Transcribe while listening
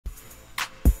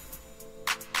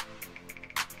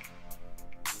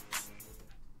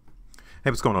Hey,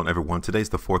 what's going on, everyone? Today's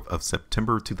the 4th of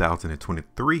September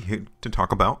 2023. Here to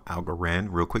talk about Algorand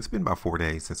real quick. It's been about 4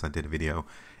 days since I did a video,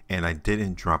 and I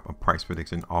didn't drop a price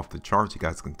prediction off the charts. You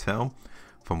guys can tell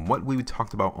from what we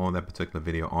talked about on that particular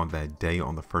video on that day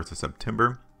on the 1st of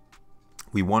September.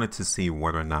 We wanted to see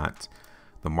whether or not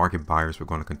the market buyers were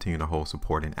going to continue to hold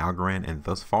support in Algorand, and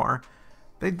thus far,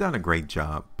 they've done a great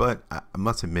job. But I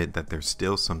must admit that there's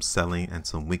still some selling and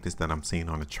some weakness that I'm seeing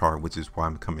on the chart, which is why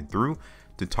I'm coming through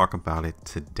to talk about it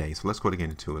today. So let's go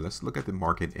again into it. Let's look at the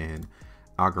market in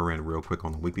Algorand real quick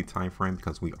on the weekly time frame,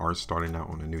 because we are starting out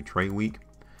on a new trade week.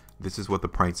 This is what the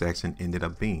price action ended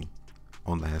up being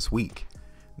on last week.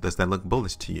 Does that look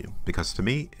bullish to you? Because to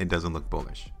me, it doesn't look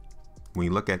bullish. When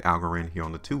you look at Algorand here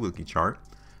on the 2-weekly chart,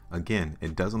 again,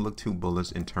 it doesn't look too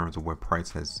bullish in terms of where price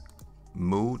has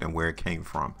moved and where it came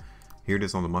from. Here it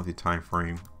is on the monthly time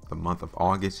frame, the month of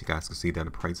August. You guys can see that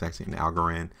the price action in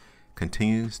Algorand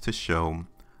continues to show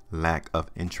lack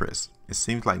of interest. It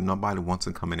seems like nobody wants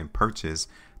to come in and purchase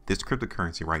this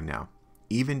cryptocurrency right now.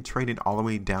 Even traded all the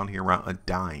way down here around a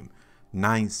dime,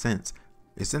 9 cents.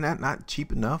 Isn't that not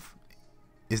cheap enough?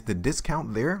 Is the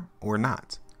discount there or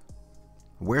not?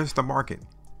 Where's the market?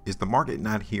 Is the market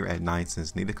not here at 9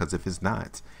 cents neither? Because if it's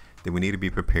not, then we need to be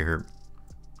prepared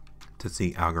to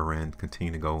see Algorand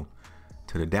continue to go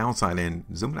to the downside. And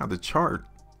zooming out the chart,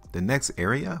 the next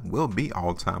area will be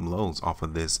all-time lows off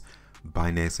of this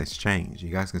Binance exchange. You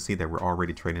guys can see that we're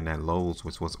already trading at lows,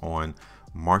 which was on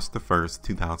March the 1st,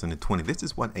 2020. This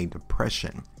is what a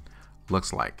depression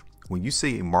looks like. When you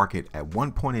see a market at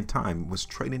one point in time was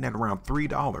trading at around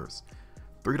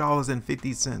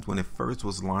 $3.50 when it first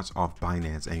was launched off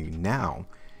Binance, and now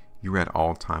you're at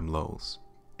all-time lows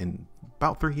in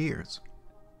about 3 years.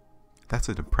 That's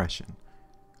a depression.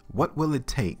 What will it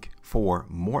take for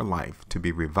more life to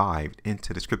be revived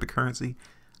into this cryptocurrency?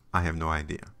 I have no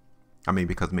idea. I mean,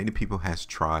 because many people has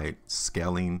tried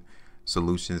scaling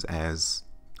solutions as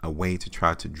a way to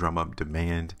try to drum up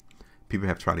demand. People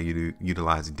have tried to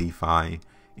utilize DeFi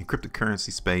in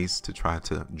cryptocurrency space to try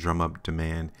to drum up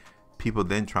demand. People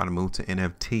then try to move to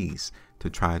NFTs to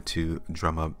try to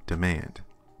drum up demand.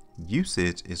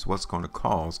 Usage is what's going to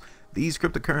cause these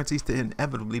cryptocurrencies to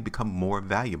inevitably become more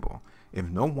valuable. If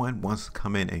no one wants to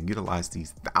come in and utilize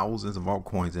these thousands of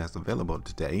altcoins that's available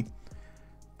today,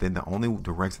 then the only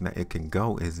direction that it can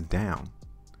go is down.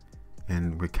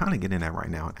 And we're kind of getting that right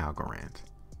now in Algorand.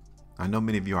 I know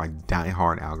many of you are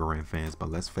diehard Algorand fans,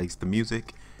 but let's face the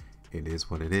music. It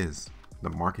is what it is. The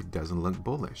market doesn't look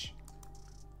bullish.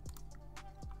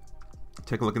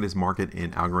 Take a look at this market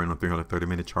in Algorand on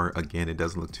 330-minute chart. Again, it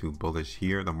doesn't look too bullish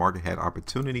here. The market had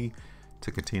opportunity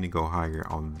to continue to go higher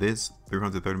on this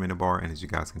 330-minute bar, and as you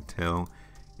guys can tell,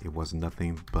 it was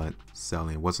nothing but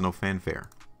selling. It wasn't no fanfare.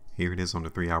 Here it is on the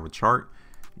 3-hour chart.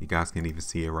 You guys can even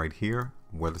see it right here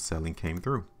where the selling came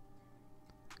through.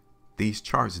 These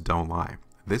charts don't lie.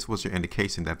 This was your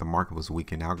indication that the market was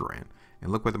weak in Algorand,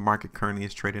 and look where the market currently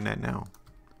is trading at now.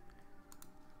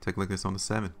 Take a look at this on the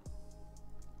 7.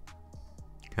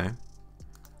 Okay,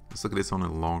 let's look at this on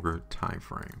a longer time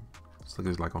frame. Let's look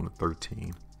at this like on the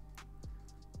 13.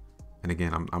 And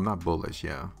again, I'm not bullish.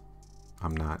 Yeah,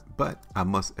 I'm not. But I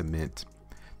must admit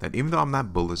that even though I'm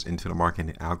not bullish into the market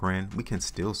in Algorand, we can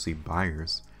still see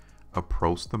buyers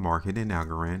approach the market in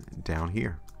Algorand down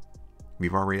here.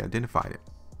 We've already identified it.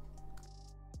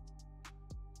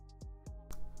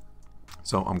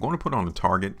 So I'm going to put on a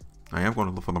target. I am going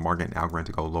to look for the market in Algorand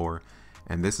to go lower.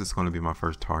 And this is going to be my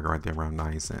first target right there around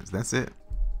 9 cents. That's it.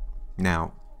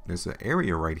 Now, there's an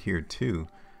area right here too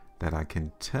that I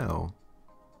can tell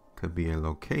could be a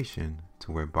location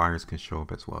to where buyers can show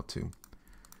up as well too.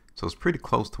 So it's pretty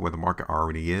close to where the market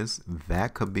already is.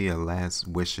 That could be a last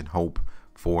wish and hope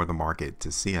for the market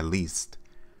to see at least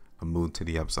a move to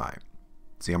the upside.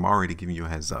 See, I'm already giving you a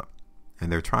heads up.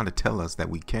 And they're trying to tell us that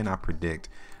we cannot predict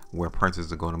where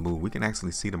prices are going to move. We can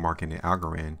actually see the market in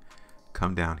Algorand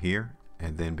come down here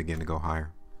and then begin to go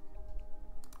higher.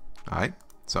 All right,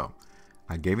 so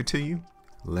I gave it to you.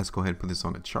 Let's go ahead and put this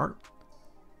on the chart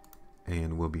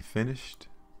and we'll be finished.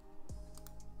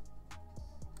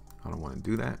 I don't want to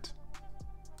do that.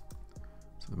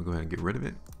 So let me go ahead and get rid of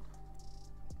it.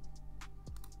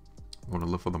 I want to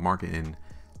look for the market in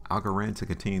Algorand to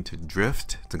continue to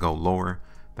drift, to go lower.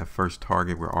 That first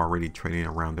target, we're already trading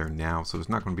around there now. So it's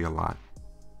not going to be a lot,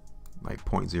 like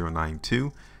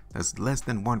 0.092. That's less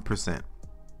than 1%.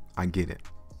 I get it.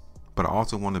 But I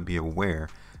also want to be aware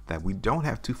that we don't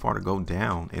have too far to go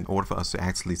down in order for us to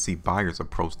actually see buyers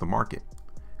approach the market.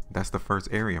 That's the first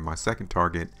area. My second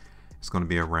target is going to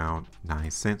be around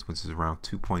 9 cents, which is around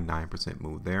 2.9%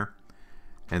 move there.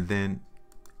 And then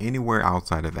Anywhere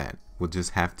outside of that will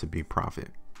just have to be profit.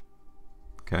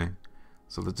 Okay,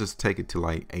 so let's just take it to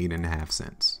like 8.5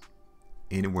 cents.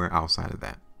 Anywhere outside of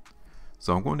that.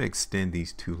 So I'm going to extend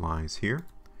these two lines here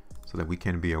so that we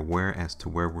can be aware as to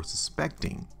where we're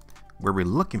suspecting, where we're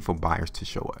looking for buyers to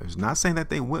show up. It's not saying that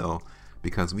they will,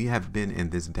 because we have been in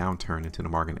this downturn into the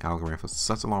market in Algorand for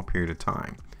such a long period of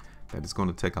time that it's going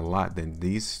to take a lot than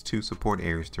these two support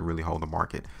areas to really hold the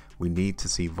market. We need to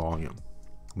see volume.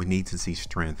 We need to see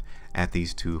strength at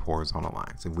these two horizontal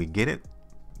lines. If we get it,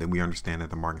 then we understand that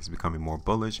the market is becoming more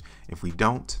bullish. If we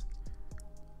don't,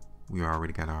 we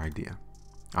already got our idea.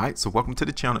 All right, so welcome to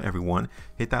the channel, everyone.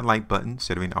 Hit that like button,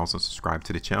 share the video, and also subscribe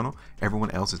to the channel.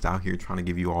 Everyone else is out here trying to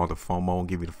give you all the FOMO,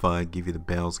 give you the FUD, give you the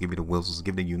bells, give you the whistles,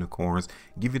 give you the unicorns,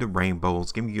 give you the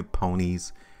rainbows, give you your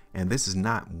ponies. And this is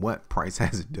not what price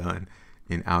has done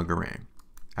in Algorand.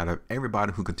 Out of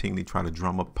everybody who continually try to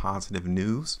drum up positive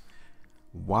news,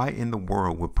 why in the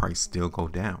world would price still go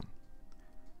down?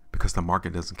 Because the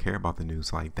market doesn't care about the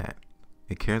news like that.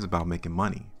 It cares about making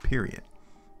money, period.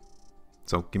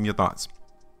 So give me your thoughts.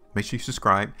 Make sure you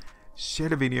subscribe, share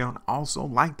the video, and also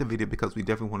like the video, because we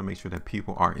definitely want to make sure that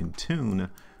people are in tune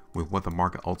with what the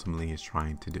market ultimately is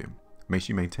trying to do. Make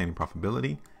sure you maintain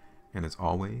profitability, and as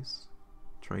always,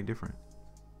 trade different.